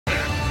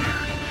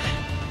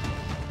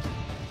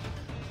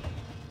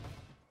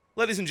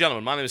Ladies and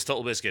gentlemen, my name is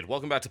Totalbiscuit.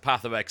 Welcome back to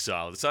Path of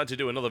Exile. I decided to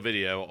do another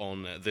video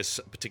on this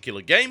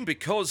particular game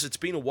because it's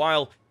been a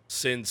while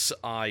since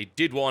I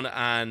did one,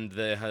 and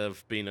there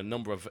have been a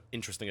number of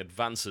interesting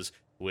advances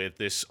with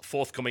this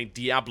forthcoming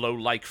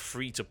Diablo-like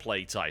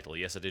free-to-play title.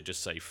 Yes, I did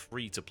just say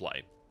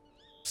free-to-play.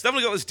 It's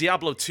definitely got this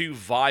Diablo 2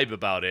 vibe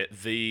about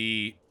it.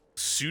 The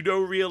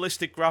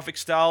pseudo-realistic graphic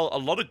style, a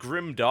lot of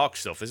grim dark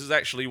stuff. This is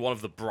actually one of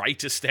the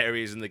brightest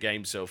areas in the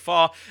game so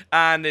far,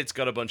 and it's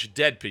got a bunch of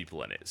dead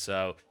people in it,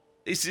 so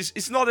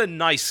it's not a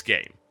nice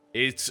game.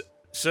 It's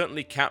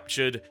certainly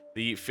captured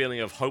the feeling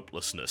of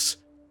hopelessness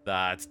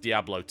that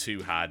Diablo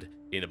 2 had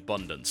in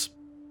abundance.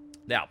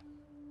 Now,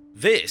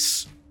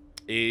 this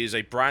is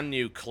a brand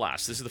new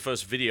class. This is the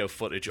first video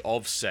footage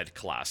of said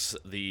class.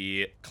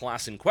 The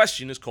class in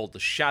question is called the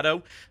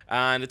Shadow,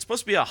 and it's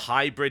supposed to be a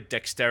hybrid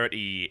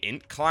dexterity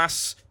int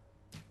class,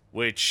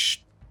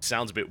 which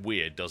sounds a bit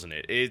weird, doesn't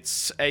it?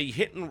 It's a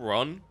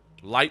hit-and-run,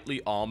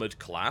 lightly armored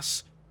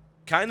class,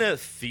 kind of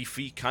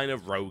thiefy, kind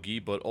of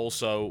roguey, but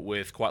also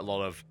with quite a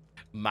lot of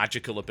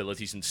magical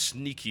abilities and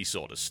sneaky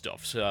sort of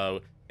stuff.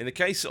 So, in the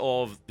case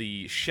of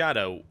the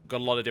Shadow,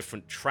 got a lot of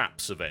different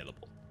traps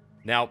available.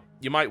 Now,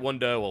 you might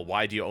wonder, well,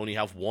 why do you only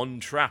have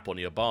one trap on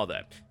your bar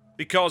there?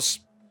 Because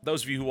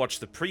those of you who watched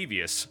the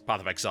previous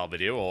Path of Exile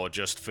video, or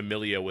just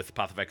familiar with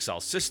Path of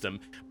Exile's system,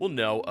 will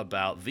know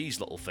about these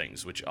little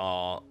things, which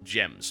are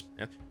gems.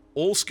 Yeah?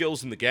 All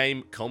skills in the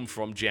game come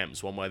from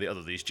gems, one way or the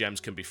other. These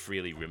gems can be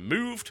freely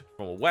removed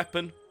from a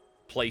weapon,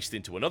 placed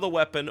into another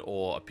weapon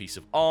or a piece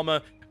of armor,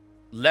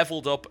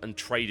 leveled up and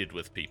traded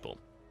with people.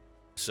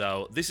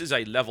 So this is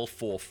a level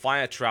 4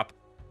 fire trap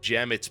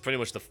gem. It's pretty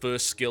much the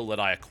first skill that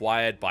I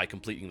acquired by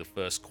completing the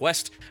first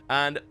quest,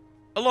 and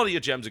a lot of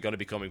your gems are going to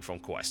be coming from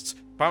quests.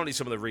 Apparently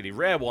some of the really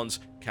rare ones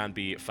can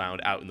be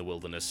found out in the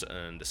wilderness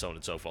and so on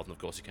and so forth, and of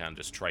course you can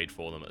just trade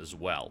for them as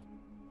well.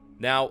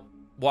 Now,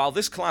 while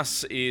this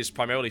class is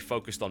primarily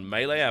focused on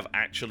melee, I've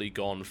actually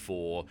gone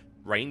for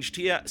ranged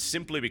here,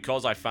 simply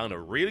because I found a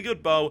really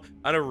good bow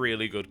and a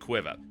really good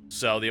quiver.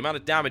 So the amount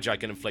of damage I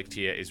can inflict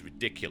here is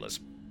ridiculous.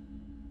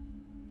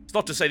 It's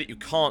not to say that you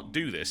can't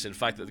do this, in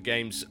fact that the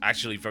game's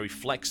actually very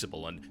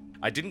flexible, and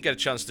I didn't get a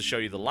chance to show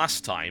you the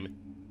last time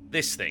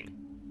this thing.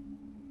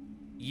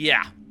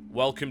 Yeah,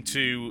 welcome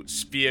to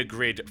Sphere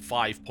Grid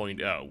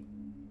 5.0.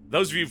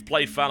 Those of you who've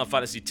played Final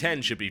Fantasy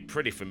X should be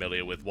pretty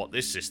familiar with what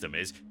this system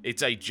is.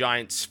 It's a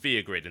giant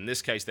sphere grid. In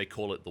this case, they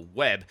call it the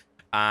web,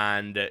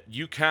 and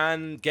you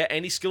can get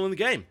any skill in the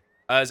game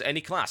as any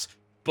class.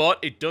 But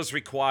it does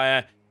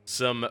require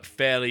some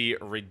fairly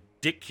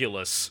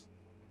ridiculous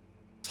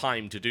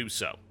time to do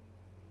so.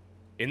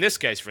 In this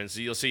case, for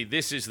instance, you'll see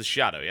this is the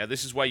Shadow. Yeah,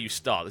 this is where you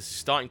start. This is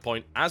starting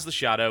point as the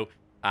Shadow,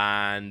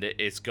 and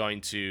it's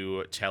going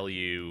to tell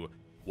you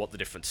what the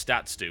different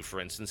stats do. For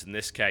instance, in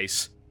this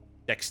case,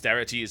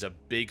 Dexterity is a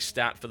big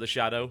stat for the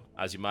Shadow,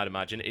 as you might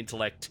imagine.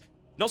 Intellect,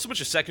 not so much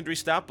a secondary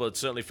stat, but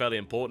certainly fairly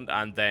important.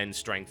 And then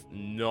Strength,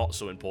 not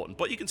so important,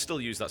 but you can still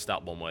use that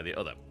stat one way or the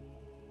other.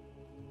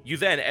 You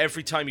then,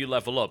 every time you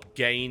level up,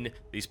 gain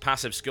these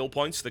passive skill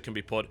points that can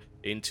be put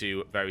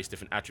into various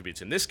different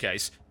attributes. In this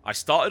case, I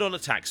started on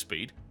attack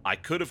speed. I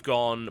could have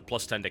gone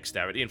plus 10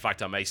 Dexterity. In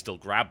fact, I may still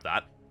grab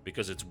that,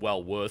 because it's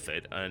well worth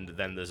it. And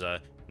then there's a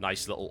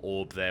nice little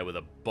orb there with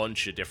a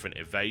bunch of different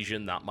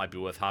evasion. That might be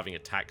worth having.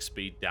 Attack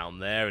speed down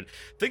there. And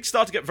things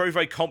start to get very,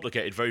 very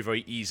complicated very,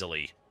 very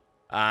easily.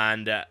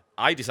 And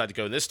I decided to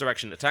go in this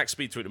direction. Attack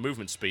speed through to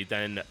movement speed.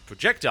 Then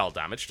projectile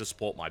damage to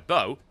support my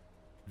bow.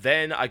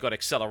 Then I got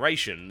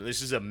acceleration.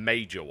 This is a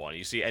major one.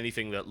 You see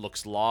anything that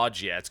looks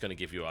large, yeah, it's going to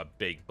give you a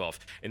big buff.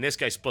 In this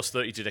case, plus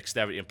 30 to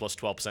dexterity and plus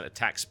 12%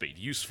 attack speed.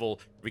 Useful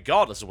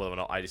regardless of whether or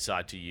not I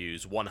decide to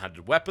use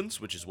one-handed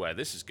weapons, which is where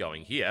this is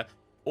going here,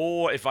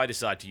 or if I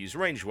decide to use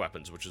ranged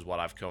weapons, which is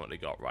what I've currently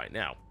got right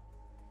now.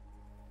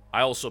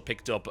 I also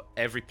picked up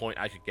every point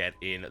I could get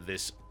in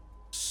this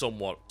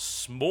somewhat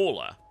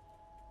smaller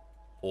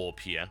orb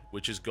here,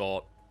 which has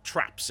got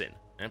traps in,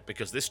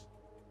 because this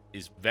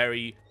is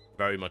very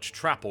much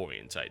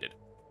trap-orientated.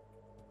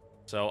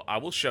 So I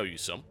will show you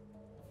some.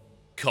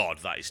 God,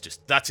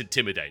 that's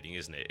intimidating,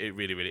 isn't it? It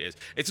really, really is.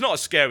 It's not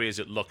as scary as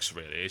it looks,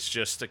 really. It's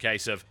just a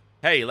case of,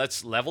 hey,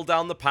 let's level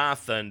down the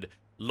path and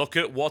look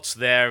at what's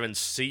there and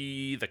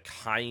see the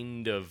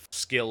kind of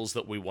skills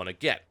that we want to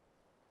get.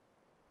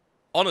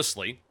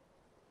 Honestly,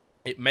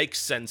 it makes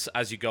sense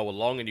as you go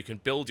along, and you can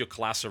build your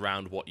class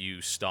around what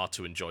you start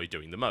to enjoy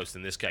doing the most.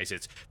 In this case,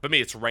 for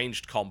me, it's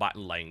ranged combat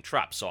and laying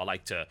traps. So I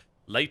like to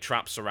lay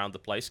traps around the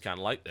place, kind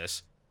of like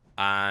this,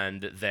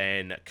 and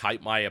then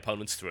kite my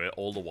opponents through it,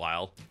 all the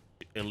while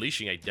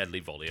unleashing a deadly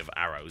volley of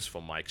arrows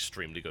from my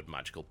extremely good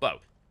magical bow.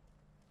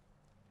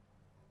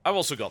 I've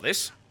also got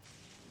this.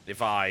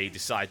 If I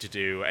decide to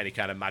do any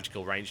kind of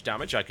magical range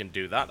damage, I can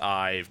do that.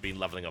 I've been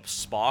leveling up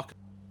Spark,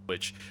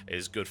 which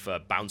is good for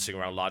bouncing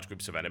around large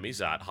groups of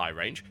enemies at high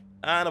range.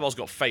 And I've also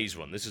got Phase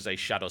Run. This is a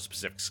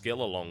Shadow-specific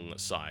skill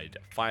alongside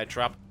Fire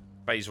Trap.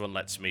 Phase Run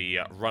lets me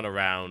run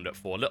around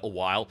for a little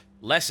while,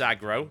 less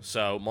aggro,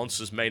 so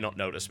monsters may not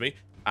notice me,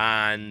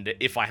 and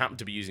if I happen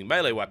to be using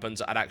melee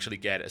weapons, I'd actually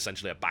get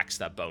essentially a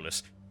backstab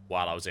bonus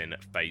while I was in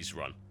phase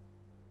run.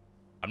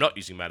 I'm not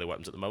using melee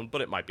weapons at the moment,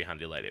 but it might be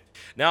handy later.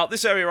 Now,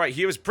 this area right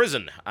here is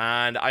prison,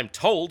 and I'm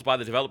told by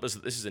the developers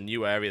that this is a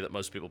new area that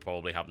most people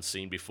probably haven't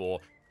seen before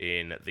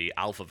in the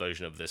alpha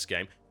version of this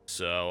game.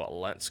 So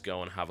let's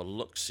go and have a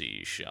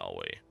look-see, shall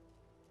we?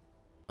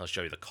 I'll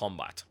show you the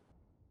combat.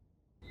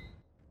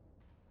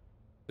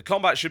 The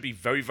combat should be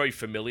very, very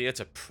familiar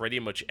to pretty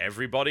much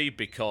everybody,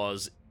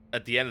 because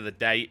at the end of the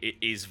day, it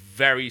is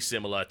very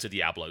similar to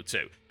Diablo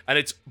 2. And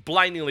it's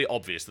blindingly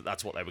obvious that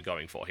that's what they were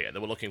going for here. They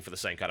were looking for the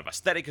same kind of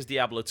aesthetic as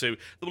Diablo 2.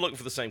 They were looking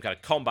for the same kind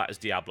of combat as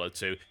Diablo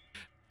 2.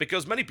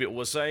 Because many people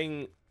were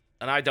saying,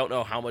 and I don't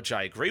know how much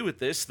I agree with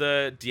this,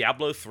 that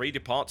Diablo 3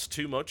 departs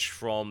too much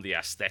from the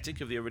aesthetic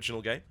of the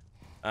original game.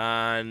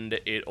 And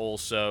it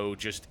also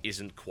just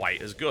isn't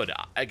quite as good.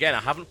 Again,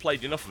 I haven't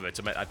played enough of it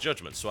to make that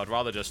judgment, so I'd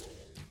rather just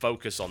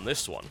focus on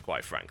this one,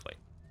 quite frankly.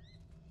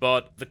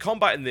 But the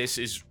combat in this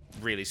is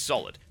really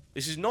solid.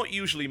 This is not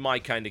usually my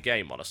kind of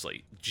game,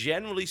 honestly.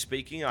 Generally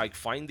speaking, I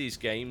find these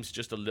games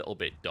just a little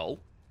bit dull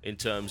in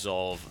terms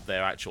of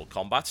their actual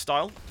combat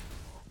style.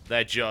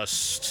 They're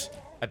just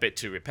a bit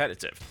too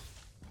repetitive.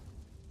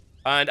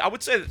 And I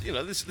would say that, you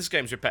know, this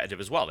game's repetitive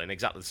as well in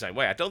exactly the same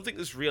way. I don't think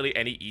there's really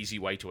any easy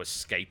way to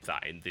escape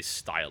that in this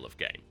style of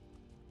game.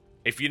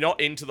 If you're not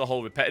into the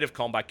whole repetitive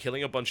combat,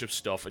 killing a bunch of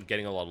stuff and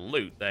getting a lot of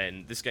loot,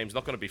 then this game's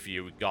not going to be for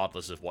you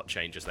regardless of what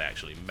changes they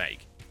actually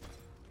make.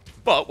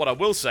 But what I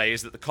will say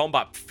is that the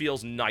combat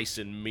feels nice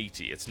and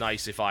meaty. It's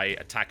nice if I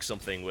attack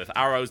something with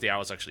arrows, the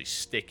arrows actually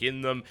stick in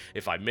them.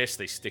 If I miss,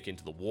 they stick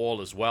into the wall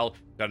as well.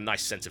 Got a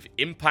nice sense of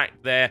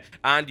impact there.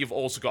 And you've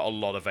also got a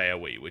lot of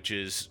AoE, which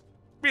is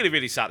really,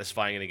 really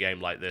satisfying in a game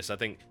like this. I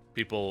think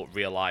people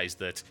realize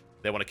that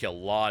they want to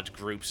kill large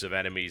groups of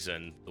enemies,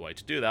 and the way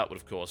to do that would,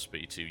 of course,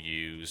 be to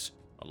use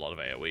a lot of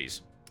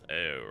AoEs.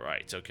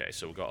 Alright, okay,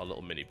 so we've got a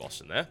little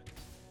mini-boss in there.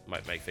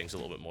 Might make things a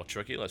little bit more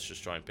tricky. Let's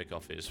just try and pick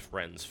off his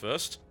friends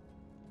first.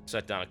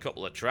 Set down a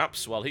couple of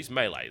traps. Well, he's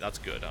melee. That's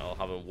good. I'll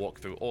have him walk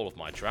through all of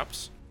my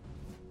traps.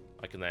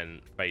 I can then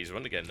phase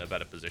run to get in a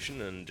better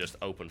position and just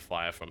open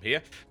fire from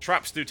here.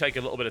 Traps do take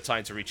a little bit of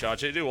time to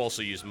recharge. They do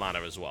also use mana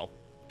as well.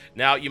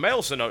 Now, you may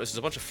also notice there's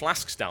a bunch of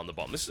flasks down the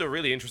bottom. This is a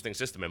really interesting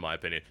system, in my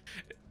opinion.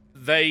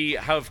 They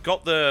have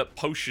got the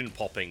potion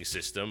popping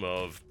system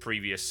of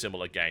previous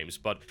similar games,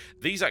 but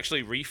these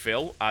actually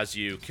refill as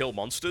you kill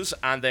monsters,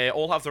 and they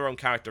all have their own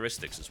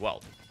characteristics as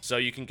well. So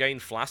you can gain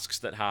flasks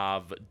that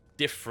have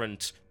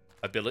different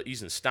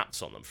abilities and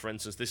stats on them. For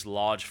instance, this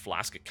large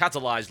flask, a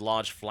catalyzed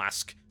large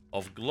flask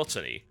of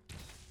gluttony,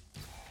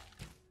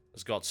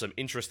 has got some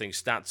interesting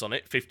stats on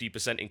it.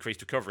 50%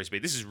 increased recovery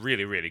speed. This is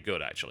really, really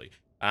good, actually.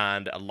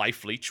 And a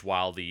life leech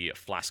while the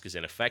flask is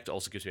in effect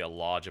also gives me a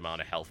large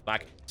amount of health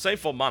back. Same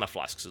for mana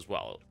flasks as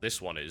well.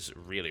 This one is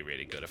really,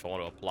 really good. If I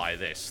want to apply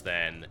this,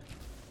 then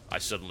I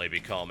suddenly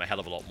become a hell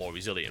of a lot more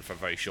resilient for a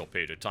very short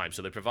period of time.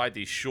 So they provide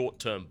these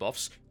short-term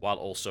buffs while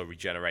also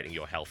regenerating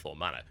your health or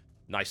mana.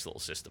 Nice little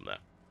system there.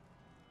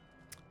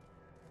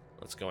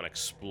 Let's go and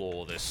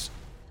explore this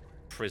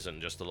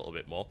prison just a little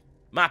bit more.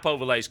 Map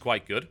overlay is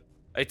quite good.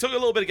 It took a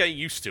little bit of getting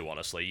used to,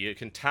 honestly. You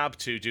can tab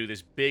to do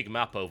this big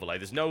map overlay.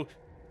 There's no...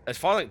 As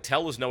far as I can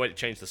tell, there's no way to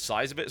change the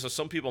size of it, so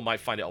some people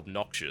might find it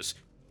obnoxious.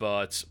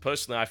 But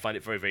personally, I find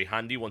it very, very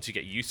handy once you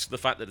get used to the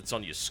fact that it's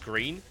on your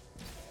screen.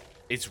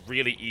 It's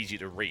really easy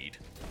to read.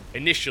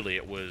 Initially,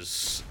 it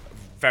was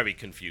very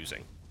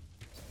confusing.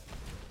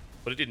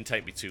 But it didn't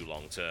take me too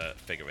long to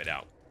figure it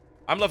out.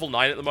 I'm level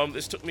 9 at the moment.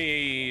 This took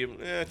me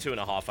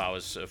 2.5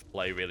 hours of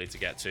play, really, to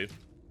get to.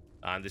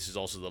 And this is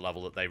also the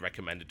level that they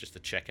recommended just to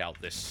check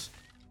out this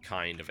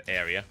kind of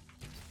area.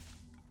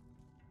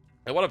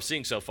 And what I'm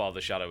seeing so far of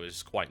the Shadow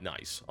is quite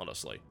nice,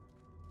 honestly.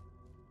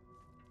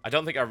 I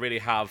don't think I really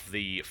have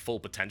the full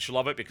potential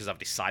of it because I've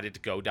decided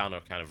to go down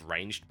a kind of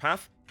ranged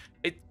path.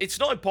 It's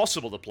not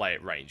impossible to play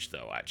it ranged,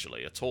 though,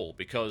 actually, at all,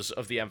 because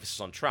of the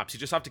emphasis on traps. You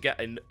just have to get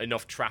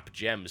enough trap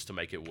gems to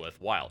make it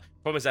worthwhile.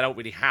 Problem is I don't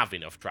really have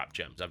enough trap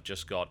gems. I've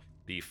just got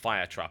the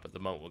fire trap at the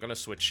moment. We're going to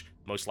switch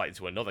most likely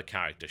to another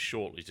character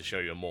shortly to show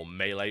you a more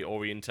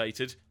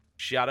melee-orientated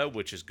Shadow,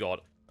 which has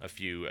got a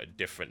few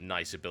different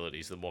nice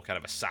abilities, the more kind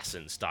of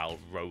assassin-style,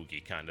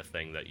 roguey kind of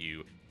thing that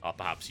you are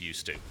perhaps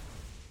used to.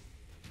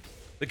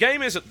 The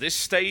game is, at this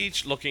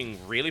stage, looking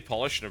really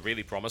polished and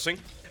really promising.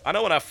 I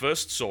know when I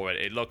first saw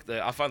it,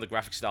 I found the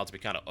graphic style to be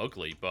kind of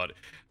ugly, but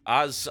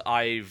as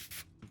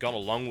I've gone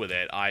along with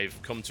it,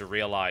 I've come to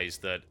realize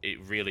that it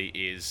really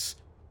is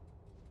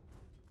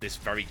this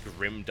very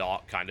grim,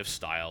 dark kind of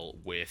style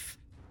with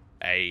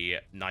a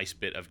nice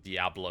bit of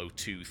Diablo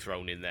 2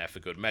 thrown in there for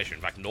good measure.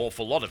 In fact, an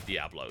awful lot of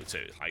Diablo 2.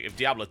 Like, if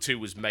Diablo 2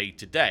 was made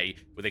today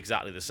with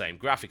exactly the same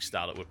graphic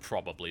style, it would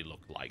probably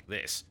look like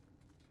this.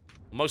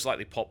 Most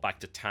likely pop back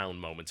to town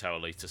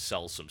momentarily to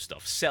sell some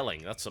stuff.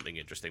 Selling, that's something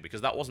interesting,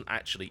 because that wasn't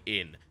actually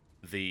in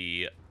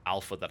the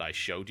alpha that I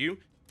showed you.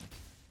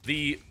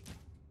 The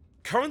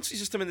currency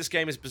system in this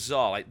game is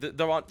bizarre. Like,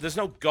 there's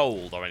no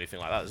gold or anything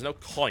like that. There's no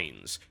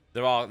coins.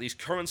 There are these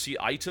currency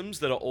items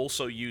that are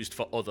also used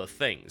for other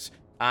things.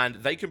 And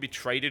they can be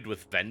traded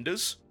with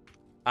vendors.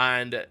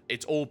 And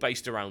it's all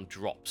based around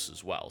drops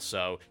as well.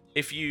 So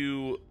if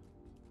you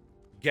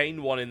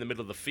gain one in the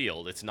middle of the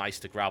field, it's nice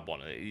to grab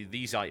one.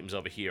 These items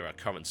over here are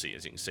currency,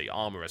 as you can see.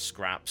 Armor is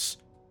scraps.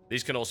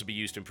 These can also be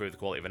used to improve the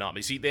quality of an armor.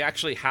 You see, they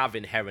actually have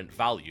inherent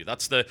value.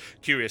 That's the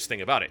curious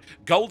thing about it.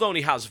 Gold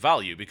only has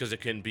value because it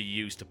can be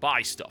used to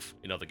buy stuff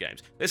in other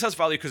games. This has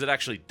value because it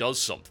actually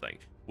does something,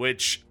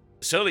 which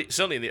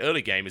certainly in the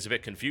early game is a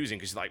bit confusing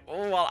because you're like,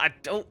 oh, well, I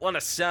don't want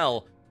to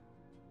sell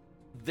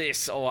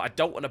this, or I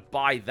don't want to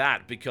buy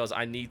that because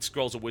I need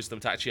Scrolls of Wisdom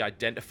to actually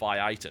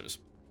identify items.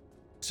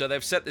 So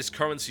they've set this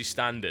currency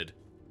standard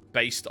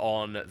based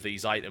on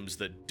these items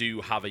that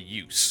do have a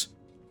use.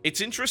 It's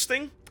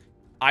interesting.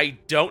 I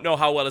don't know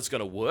how well it's going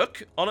to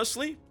work,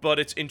 honestly, but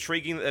it's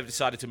intriguing that they've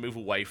decided to move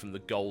away from the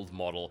gold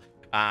model,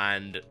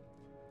 and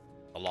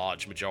a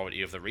large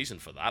majority of the reason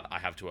for that, I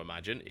have to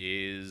imagine,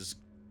 is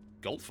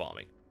gold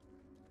farming.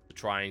 To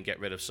try and get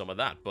rid of some of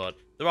that, but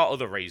there are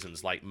other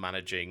reasons, like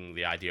managing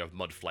the idea of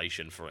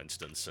mudflation, for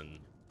instance, and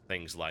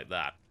things like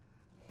that.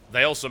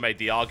 They also made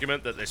the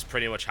argument that this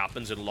pretty much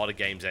happens in a lot of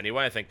games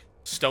anyway. I think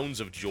Stones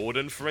of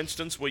Jordan, for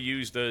instance, were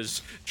used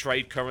as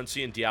trade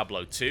currency in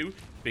Diablo 2,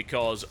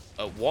 because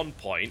at one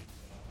point,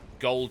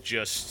 gold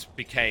just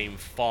became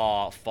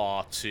far,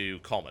 far too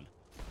common.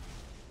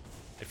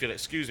 If you'll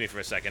excuse me for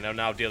a second, I'm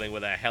now dealing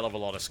with a hell of a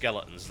lot of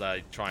skeletons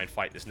that try and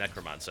fight this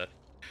necromancer.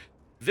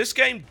 This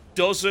game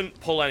doesn't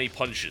pull any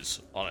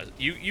punches on it.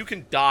 You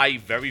can die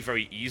very,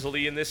 very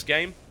easily in this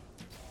game.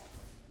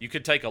 You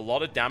can take a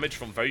lot of damage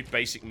from very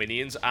basic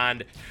minions,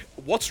 and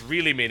what's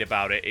really mean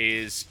about it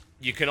is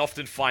you can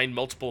often find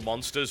multiple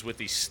monsters with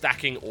these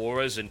stacking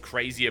auras and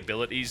crazy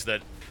abilities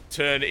that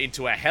turn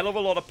into a hell of a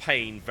lot of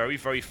pain very,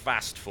 very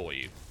fast for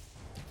you.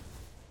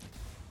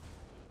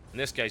 In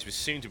this case, we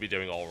seem to be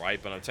doing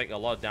alright, but I'm taking a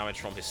lot of damage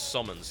from his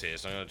summons here,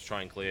 so I'm going to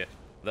try and clear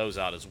those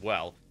out as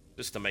well,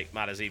 just to make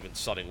matters even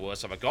something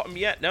worse. Have I got him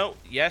yet? No?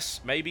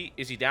 Yes? Maybe?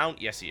 Is he down?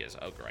 Yes, he is.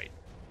 Oh, great.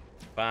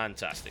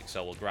 Fantastic.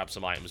 So we'll grab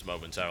some items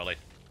momentarily,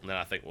 and then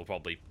I think we'll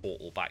probably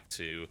portal back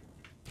to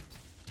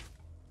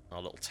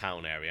our little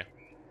town area.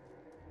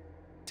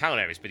 Town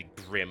area is pretty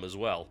grim as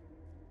well.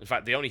 In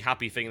fact, the only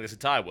happy thing in this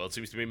entire world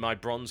seems to be my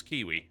bronze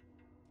kiwi.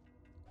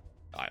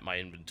 Alright, my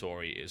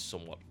inventory is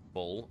somewhat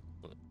full.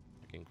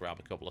 I can grab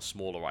a couple of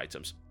smaller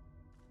items.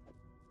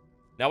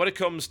 Now, when it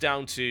comes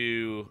down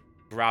to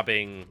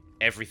grabbing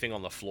everything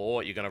on the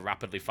floor, you're going to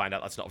rapidly find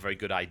out that's not a very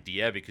good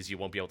idea because you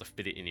won't be able to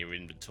fit it in your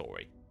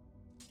inventory.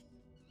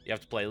 You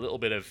have to play a little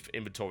bit of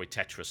inventory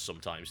Tetris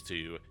sometimes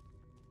to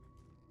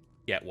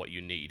get what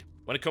you need.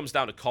 When it comes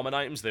down to common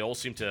items, they all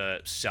seem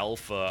to sell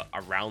for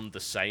around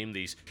the same.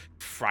 These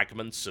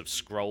fragments of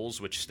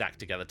scrolls which stack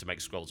together to make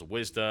Scrolls of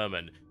Wisdom,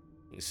 and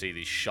you can see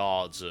these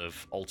shards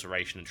of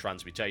alteration and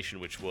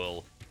transmutation which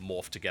will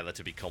morph together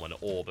to become an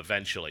orb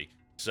eventually.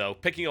 So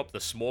picking up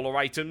the smaller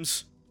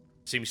items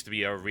seems to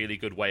be a really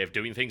good way of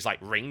doing things. Like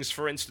rings,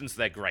 for instance,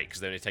 they're great because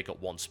they only take up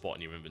one spot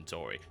in your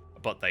inventory,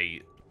 but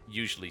they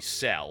usually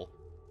sell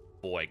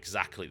for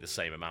exactly the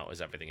same amount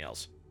as everything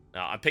else.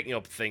 Now, I'm picking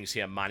up things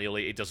here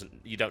manually.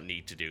 You don't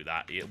need to do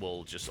that. It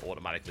will just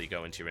automatically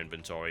go into your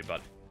inventory,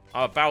 but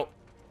I'm about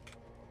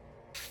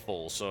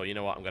full, so you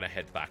know what? I'm going to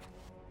head back.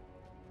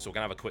 So we're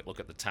going to have a quick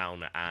look at the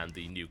town and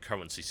the new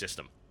currency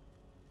system.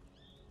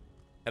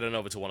 Heading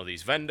over to one of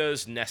these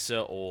vendors,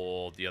 Nessa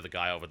or the other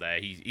guy over there.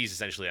 He's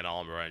essentially an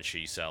armorer, and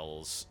she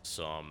sells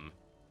some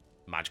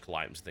magical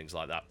items, things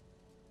like that.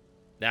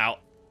 Now,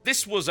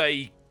 this was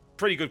a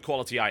pretty good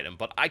quality item,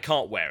 but I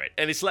can't wear it.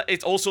 And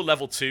it's also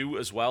level 2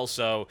 as well,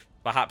 so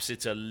perhaps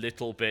it's a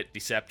little bit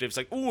deceptive. It's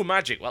like, ooh,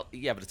 magic. Well,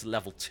 yeah, but it's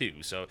level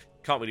 2, so it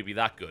can't really be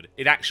that good.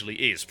 It actually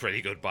is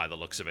pretty good by the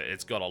looks of it.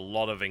 It's got a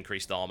lot of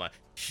increased armor,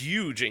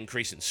 huge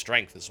increase in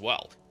strength as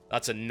well.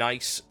 That's a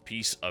nice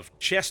piece of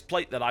chest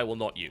plate that I will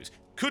not use.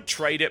 Could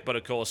trade it, but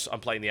of course, I'm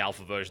playing the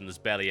alpha version. There's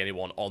barely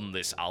anyone on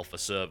this alpha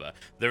server.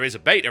 There is a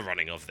beta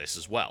running of this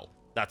as well.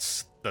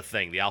 That's the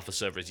thing. The alpha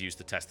server is used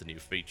to test the new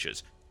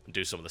features and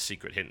do some of the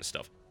secret hidden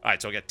stuff.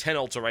 Alright, so I get 10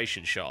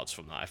 alteration shards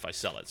from that if I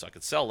sell it. So I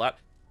could sell that.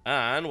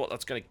 And what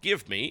that's going to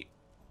give me,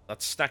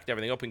 that's stacked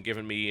everything up and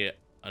given me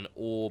an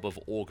orb of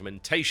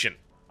augmentation.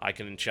 I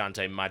can enchant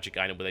a magic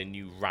item with a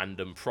new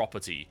random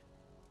property.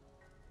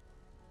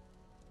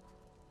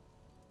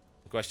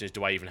 The question is,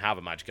 do I even have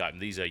a magic item?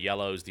 These are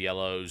yellows, the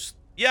yellows.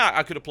 Yeah,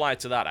 I could apply it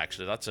to that,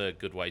 actually. That's a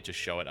good way to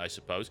show it, I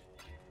suppose.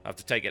 I have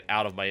to take it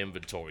out of my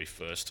inventory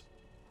first.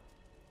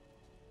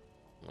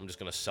 I'm just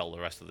going to sell the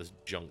rest of this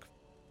junk.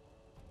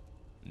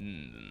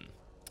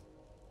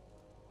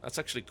 That's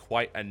actually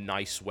quite a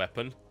nice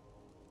weapon.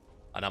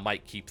 And I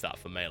might keep that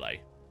for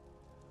melee.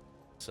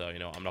 So, you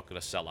know, I'm not going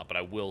to sell that, but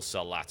I will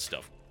sell that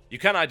stuff. You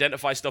can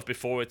identify stuff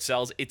before it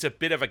sells. It's a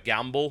bit of a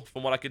gamble,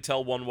 from what I could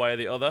tell, one way or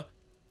the other.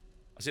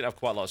 I seem to have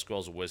quite a lot of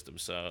Scrolls of Wisdom,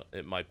 so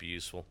it might be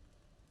useful.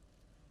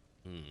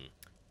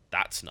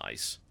 That's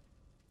nice.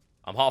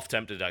 I'm half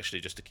tempted,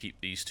 actually, just to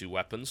keep these two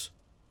weapons.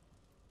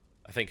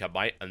 I think I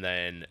might, and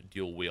then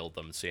dual wield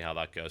them and see how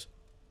that goes.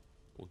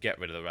 We'll get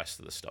rid of the rest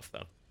of the stuff,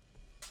 though.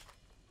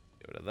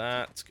 Get rid of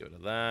that, get rid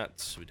of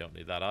that. We don't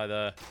need that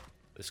either.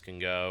 This can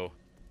go.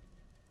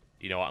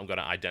 you know what, I'm going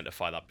to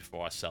identify that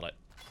before I sell it.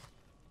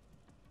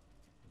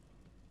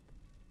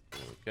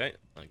 Okay,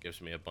 that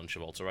gives me a bunch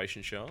of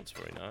alteration shards.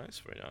 Very nice,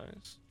 very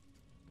nice.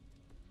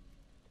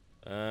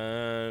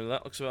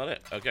 That looks about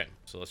it. Okay,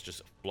 so let's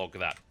just flog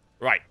that.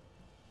 Right.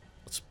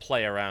 Let's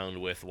play around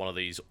with one of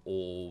these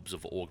orbs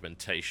of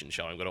augmentation,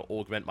 shall we? I'm going to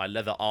augment my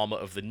leather armor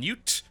of the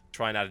Newt.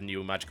 Try and add a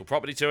new magical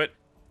property to it.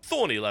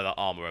 Thorny leather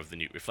armor of the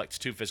Newt. Reflects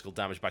 2 physical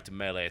damage back to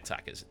melee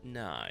attackers.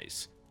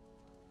 Nice.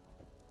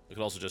 I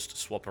could also just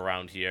swap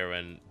around here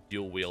and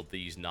dual-wield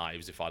these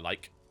knives if I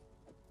like.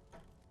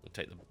 I'll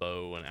take the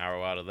bow and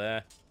arrow out of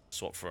there.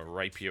 Swap for a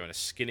rapier and a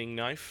skinning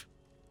knife.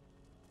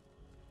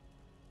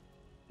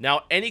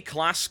 Now, any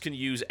class can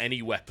use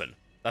any weapon.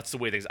 That's the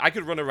weird thing. I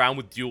could run around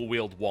with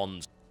dual-wield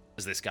wands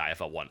as this guy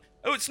if I want.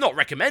 Oh, it's not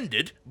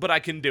recommended, but I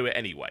can do it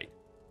anyway.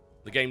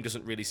 The game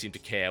doesn't really seem to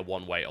care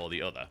one way or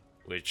the other,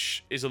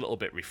 which is a little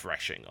bit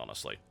refreshing,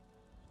 honestly.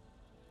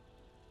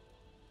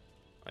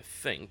 I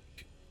think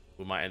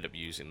we might end up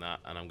using that,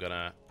 and I'm going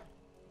to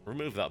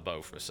remove that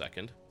bow for a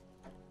second.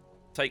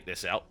 Take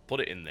this out, put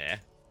it in there,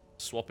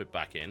 swap it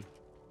back in.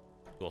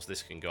 Of course,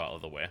 this can go out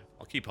of the way.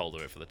 I'll keep hold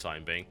of it for the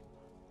time being.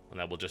 And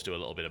then we'll just do a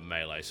little bit of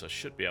melee, so I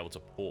should be able to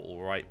portal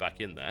right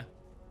back in there.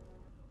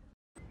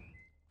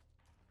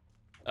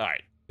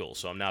 Alright, cool.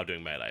 So I'm now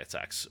doing melee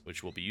attacks,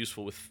 which will be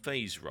useful with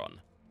Phase Run.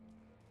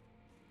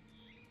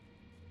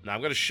 Now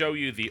I'm going to show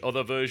you the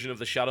other version of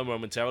the Shadow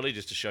momentarily,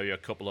 just to show you a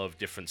couple of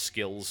different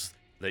skills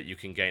that you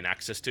can gain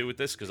access to with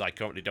this, because I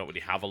currently don't really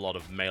have a lot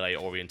of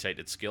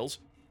melee-orientated skills.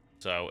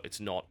 So it's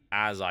not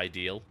as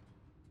ideal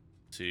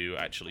to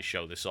actually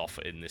show this off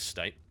in this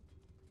state.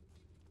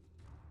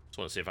 Just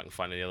want to see if I can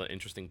find any other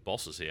interesting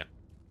bosses here.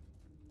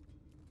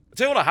 I'll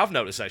tell you what I have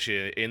noticed,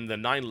 actually, in the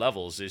 9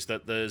 levels, is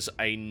that there's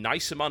a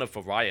nice amount of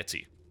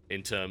variety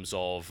in terms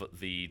of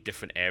the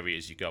different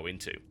areas you go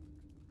into.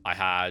 I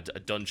had a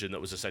dungeon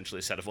that was essentially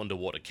a set of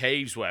underwater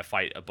caves where I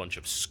fight a bunch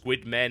of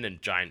squid men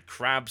and giant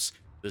crabs.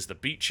 There's the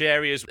beach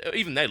areas.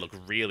 Even they look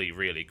really,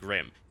 really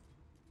grim.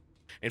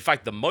 In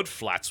fact, the mud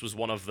flats was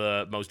one of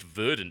the most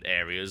verdant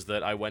areas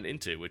that I went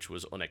into, which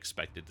was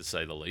unexpected, to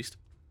say the least.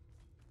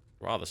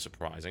 Rather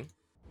surprising.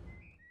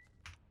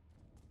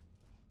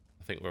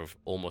 I think we've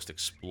almost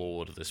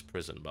explored this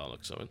prison by the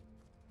looks of it.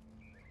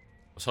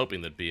 I was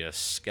hoping there'd be a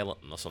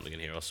skeleton or something in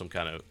here, or some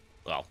kind of,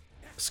 well,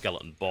 a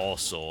skeleton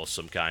boss, or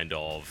some kind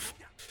of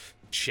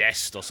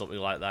chest or something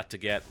like that to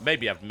get.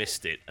 Maybe I've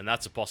missed it, and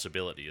that's a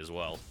possibility as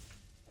well.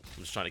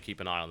 I'm just trying to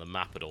keep an eye on the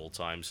map at all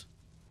times.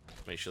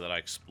 Make sure that I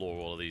explore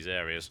all of these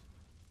areas.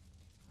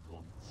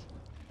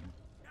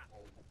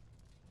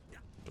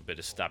 A bit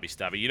of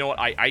stabby. You know what?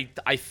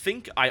 I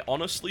think I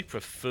honestly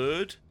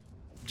preferred...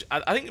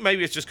 I think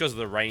maybe it's just because of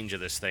the range of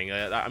this thing.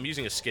 I'm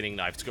using a skinning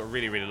knife. It's got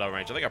really, really low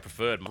range. I think I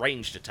preferred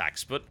ranged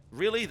attacks, but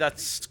really,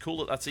 that's cool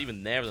that that's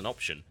even there as an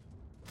option.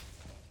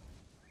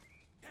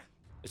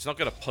 It's not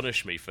going to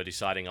punish me for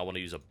deciding I want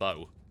to use a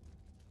bow.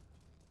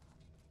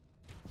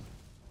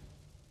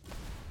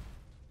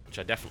 Which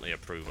I definitely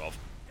approve of.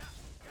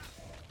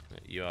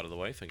 Get you out of the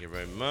way, thank you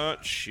very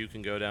much. You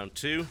can go down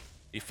too.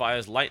 He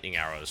fires lightning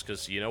arrows,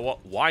 because you know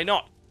what? Why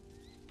not?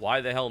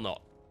 Why the hell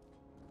not?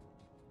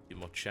 A few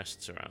more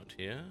chests around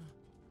here.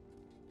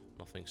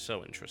 Nothing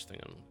so interesting,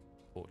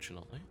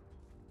 unfortunately.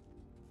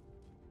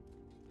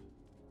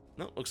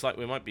 No, looks like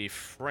we might be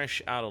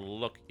fresh out of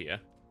luck here.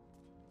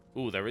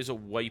 Ooh, there is a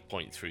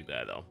waypoint through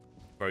there, though.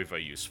 Very,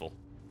 very useful.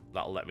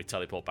 That'll let me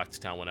teleport back to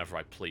town whenever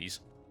I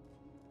please.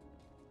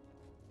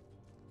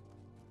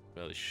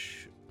 Really,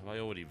 have I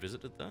already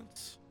visited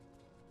that?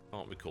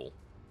 Can't recall.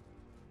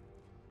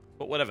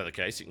 But whatever the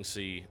case, you can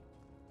see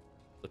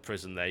the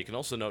prison there. You can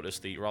also notice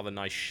the rather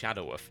nice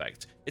shadow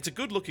effect. It's a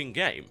good-looking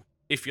game,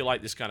 if you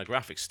like this kind of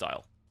graphic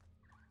style.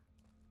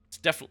 It's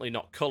definitely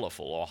not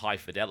colourful or high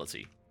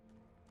fidelity,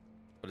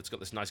 but it's got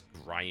this nice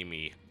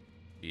grimy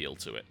feel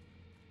to it.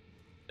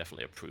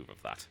 Definitely approve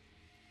of that.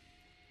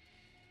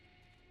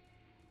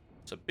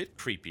 It's a bit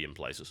creepy in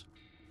places.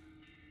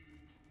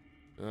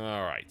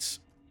 Alright.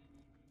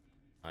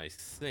 I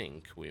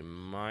think we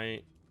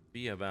might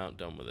be about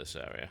done with this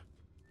area.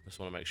 Just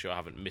want to make sure I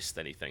haven't missed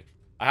anything.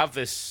 I have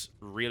this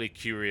really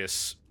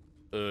curious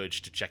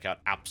urge to check out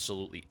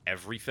absolutely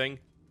everything,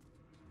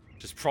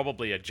 which is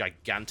probably a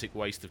gigantic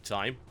waste of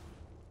time,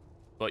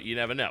 but you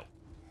never know.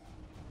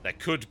 There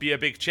could be a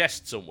big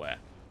chest somewhere.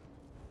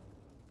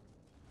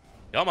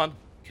 Come on.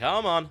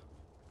 Come on.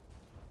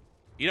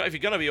 You know, if you're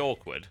going to be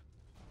awkward,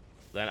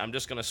 then I'm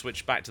just going to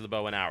switch back to the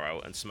bow and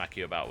arrow and smack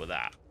you about with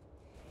that.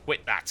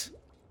 Quit that.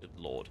 Good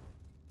lord.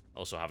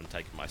 Also haven't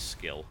taken my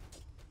skill.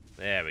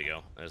 There we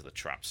go. There's the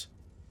traps.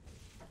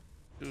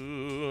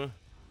 Ooh.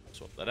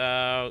 Swap that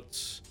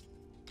out.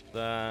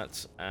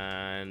 That.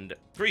 And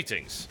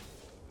greetings.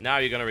 Now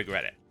you're going to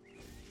regret it.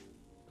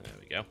 There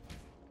we go.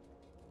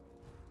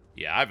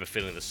 Yeah, I have a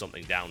feeling there's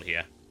something down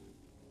here.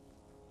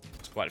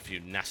 There's quite a few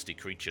nasty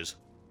creatures.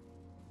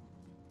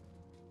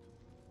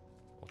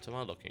 What am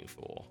I looking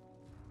for?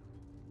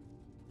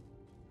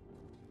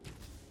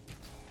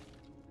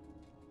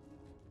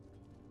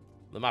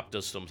 The map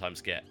does sometimes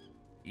get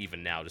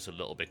even now just a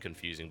little bit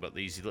confusing, but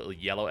these little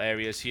yellow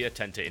areas here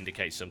tend to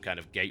indicate some kind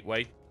of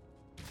gateway.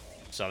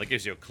 So that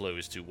gives you a clue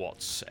as to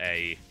what's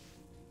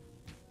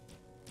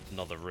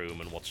another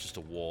room and what's just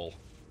a wall.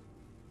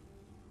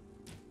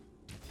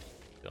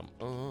 Come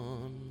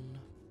on.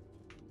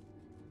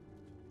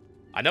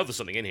 I know there's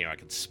something in here. I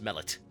can smell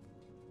it.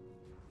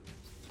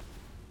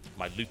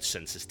 My loot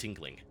sense is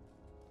tingling.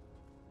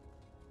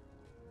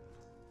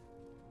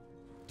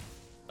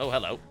 Oh,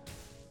 hello.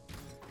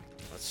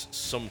 That's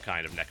some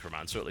kind of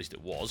necromancer, at least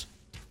it was.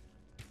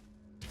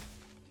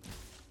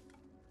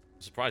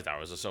 Surprised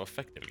arrows are so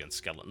effective against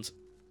skeletons.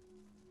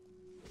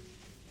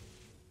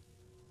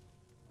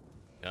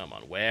 Come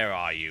on, where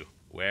are you?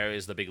 Where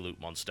is the big loot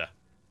monster?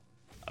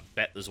 I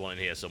bet there's one in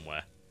here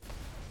somewhere.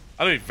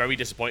 I'm going to be very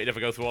disappointed if I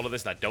go through all of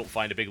this and I don't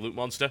find a big loot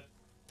monster.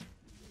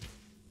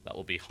 That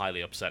will be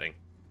highly upsetting.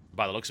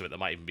 By the looks of it, there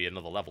might even be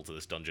another level to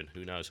this dungeon.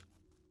 Who knows?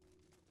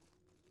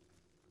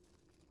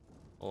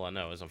 All I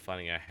know is I'm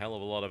finding a hell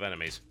of a lot of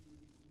enemies.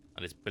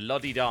 And it's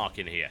bloody dark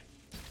in here.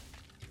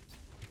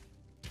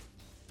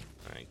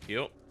 Thank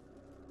you.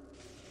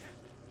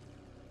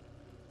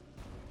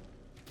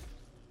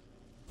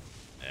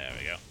 There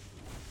we go.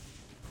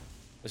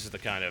 This is the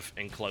kind of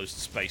enclosed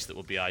space that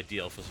would be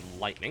ideal for some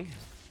lightning.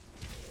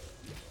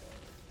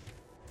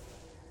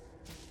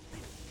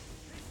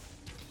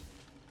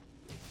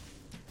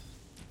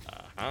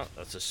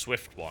 That's a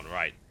swift one,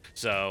 right.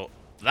 So,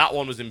 that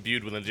one was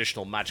imbued with an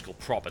additional magical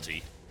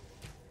property.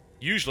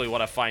 Usually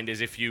what I find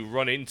is if you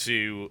run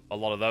into a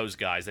lot of those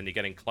guys, then you're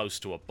getting close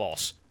to a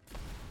boss.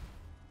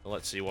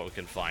 Let's see what we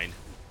can find.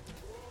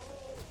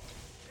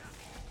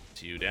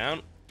 To you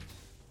down.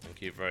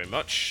 Thank you very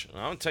much.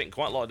 I'm taking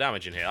quite a lot of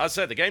damage in here. As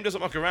I said, the game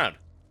doesn't muck around.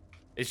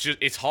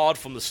 It's hard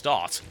from the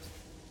start.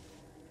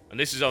 And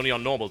this is only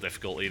on normal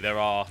difficulty. There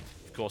are,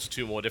 of course,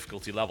 2 more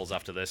difficulty levels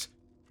after this.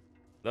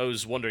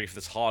 Those wondering if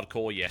there's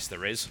hardcore, yes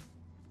there is.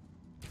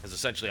 There's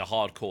essentially a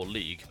hardcore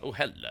league. Oh,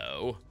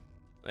 hello.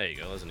 There you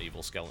go, there's an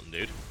evil skeleton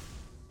dude.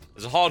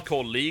 There's a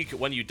hardcore league.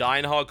 When you die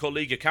in a hardcore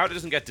league, your character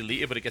doesn't get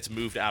deleted, but it gets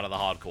moved out of the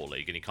hardcore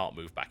league, and you can't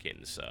move back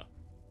in, so...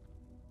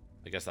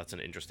 I guess that's an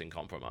interesting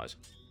compromise.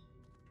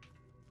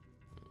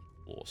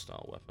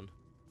 War-style weapon.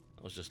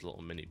 That was just a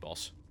little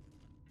mini-boss.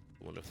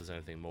 I wonder if there's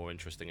anything more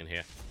interesting in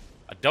here.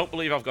 I don't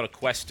believe I've got a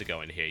quest to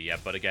go in here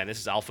yet, but again, this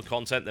is alpha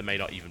content. There may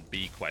not even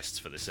be quests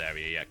for this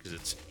area yet, because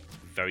it's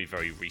very,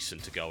 very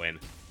recent to go in.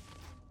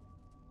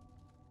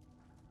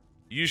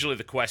 Usually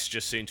the quests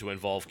just seem to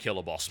involve kill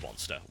a boss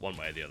monster, one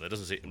way or the other. There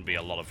doesn't seem to be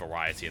a lot of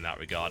variety in that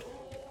regard.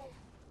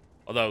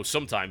 Although,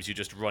 sometimes you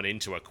just run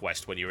into a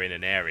quest when you're in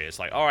an area. It's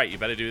like, alright, you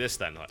better do this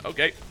then. Like,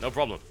 okay, no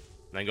problem.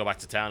 And then go back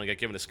to town and get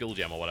given a skill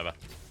gem or whatever.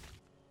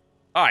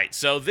 Alright,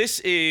 so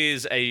this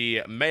is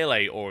a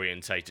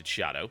melee-orientated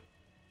shadow.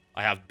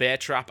 I have Bear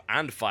Trap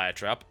and Fire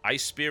Trap,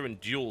 Ice Spear and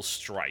Dual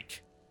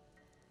Strike.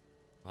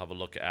 I'll have a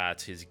look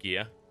at his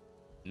gear.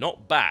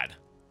 Not bad.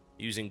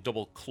 Using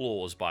double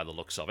claws by the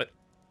looks of it.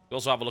 We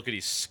also have a look at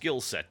his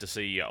skill set to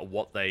see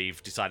what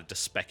they've decided to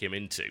spec him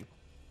into.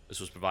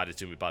 This was provided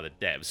to me by the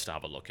devs to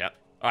have a look at.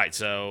 Alright,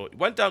 so he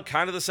went down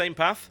kind of the same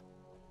path,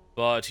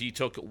 but he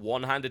took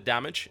one-handed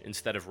damage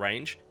instead of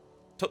range,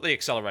 took the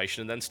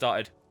acceleration, and then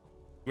started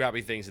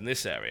grabbing things in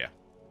this area.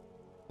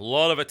 A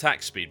lot of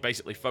attack speed,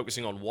 basically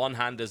focusing on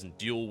one-handers and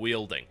dual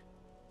wielding,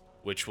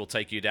 which will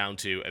take you down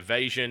to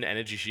evasion,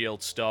 energy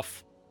shield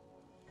stuff,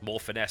 more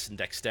finesse and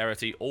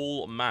dexterity,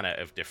 all manner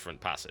of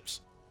different passives.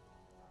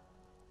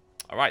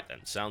 Alright then,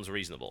 sounds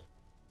reasonable.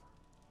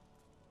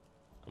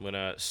 I'm going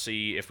to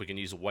see if we can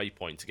use a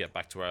waypoint to get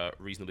back to a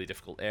reasonably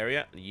difficult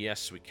area.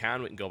 Yes, we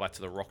can. We can go back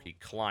to the rocky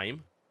climb.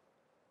 And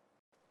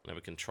then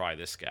we can try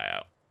this guy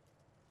out.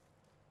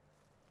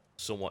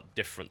 Somewhat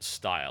different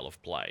style of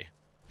play.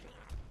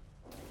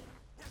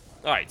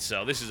 Alright,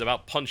 so this is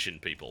about punching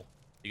people.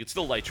 You can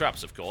still lay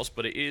traps, of course,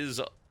 but it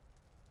is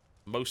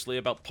mostly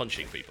about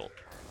punching people.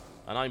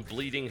 And I'm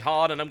bleeding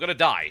hard and I'm going to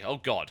die. Oh,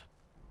 God.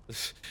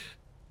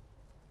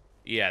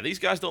 Yeah, these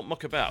guys don't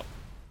muck about.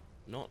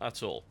 Not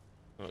at all.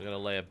 I'm going to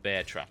lay a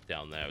bear trap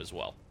down there as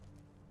well.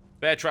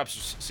 Bear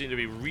traps seem to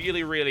be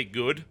really, really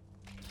good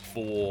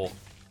for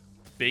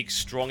big,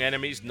 strong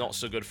enemies. Not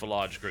so good for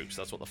large groups.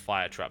 That's what the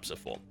fire traps are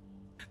for.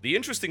 The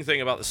interesting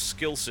thing about the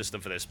skill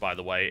system for this, by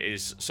the way,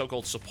 is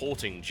so-called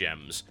supporting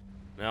gems.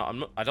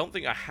 Now, I don't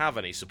think I have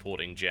any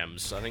supporting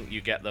gems. I think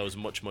you get those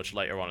much, much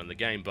later on in the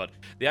game. But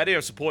the idea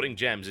of supporting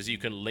gems is you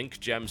can link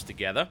gems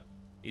together.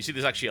 You see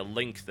there's actually a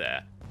link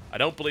there. I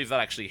don't believe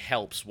that actually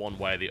helps one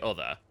way or the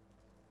other,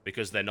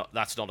 because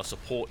that's not a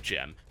support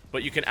gem.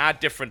 But you can add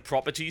different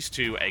properties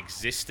to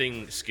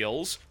existing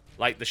skills.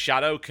 Like the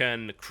Shadow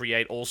can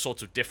create all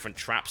sorts of different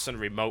traps and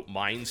remote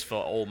mines for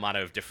all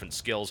manner of different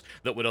skills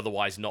that would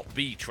otherwise not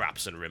be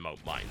traps and remote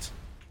mines.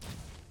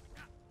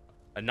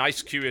 A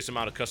nice, curious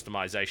amount of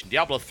customization.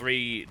 Diablo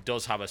 3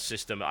 does have a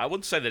system. I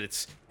wouldn't say that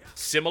it's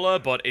similar,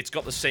 but it's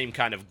got the same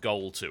kind of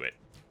goal to it.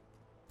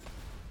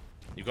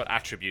 You've got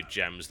attribute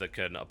gems that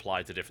can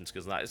apply to different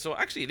skills and that. So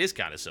actually it is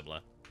kind of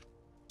similar.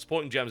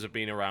 Supporting gems have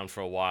been around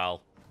for a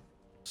while.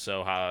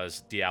 So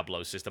has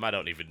Diablo's system. I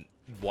don't even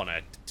want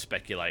to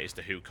speculate as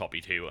to who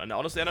copied who. And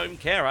honestly, I don't even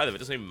care either. It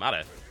doesn't even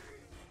matter.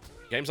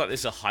 Games like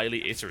this are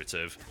highly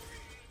iterative.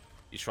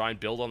 You try and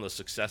build on the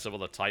success of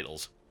other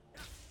titles.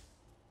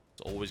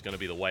 It's always going to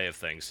be the way of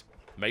things.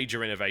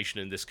 Major innovation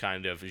in this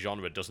kind of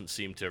genre doesn't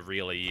seem to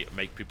really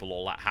make people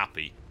all that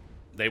happy.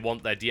 They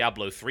want their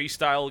Diablo 3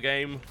 style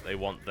game. They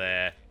want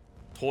their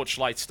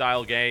Torchlight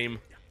style game.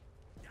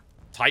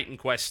 Titan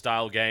Quest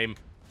style game.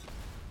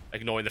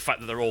 Ignoring the fact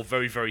that they're all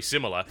very, very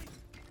similar.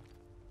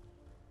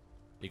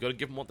 You got to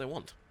give them what they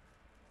want.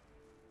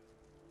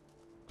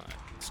 Alright,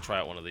 let's try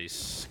out one of these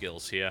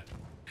skills here.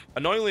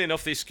 Annoyingly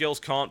enough, these skills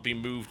can't be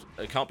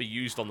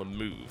used on the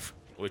move,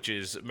 which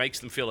makes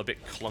them feel a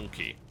bit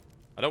clunky.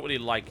 I don't really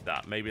like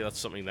that. Maybe that's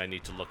something they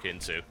need to look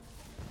into.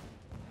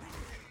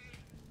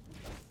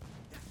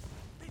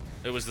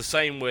 It was the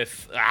same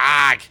with...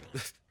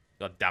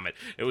 God damn it.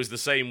 It was the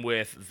same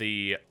with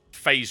the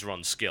phase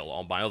run skill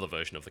on my other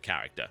version of the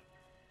character.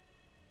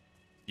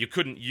 You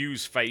couldn't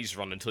use phase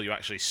run until you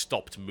actually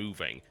stopped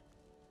moving.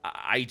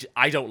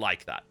 I don't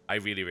like that. I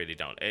really, really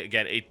don't.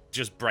 Again, it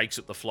just breaks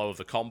up the flow of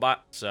the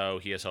combat, so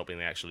here's hoping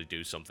they actually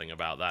do something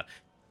about that.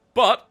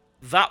 But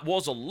that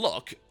was a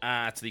look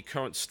at the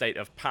current state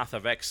of Path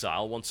of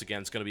Exile. Once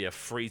again, it's going to be a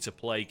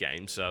free-to-play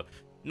game, so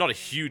not a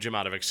huge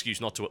amount of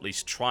excuse not to at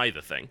least try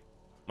the thing.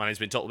 My name's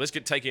been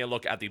Totalbiscuit, taking a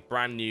look at the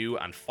brand new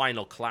and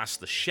final class,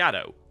 the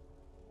Shadow.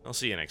 I'll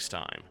see you next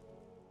time.